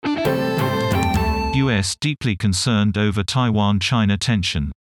U.S. deeply concerned over Taiwan-China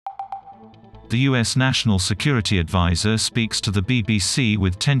tension. The U.S. National Security Advisor speaks to the BBC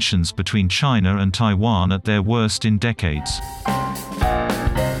with tensions between China and Taiwan at their worst in decades.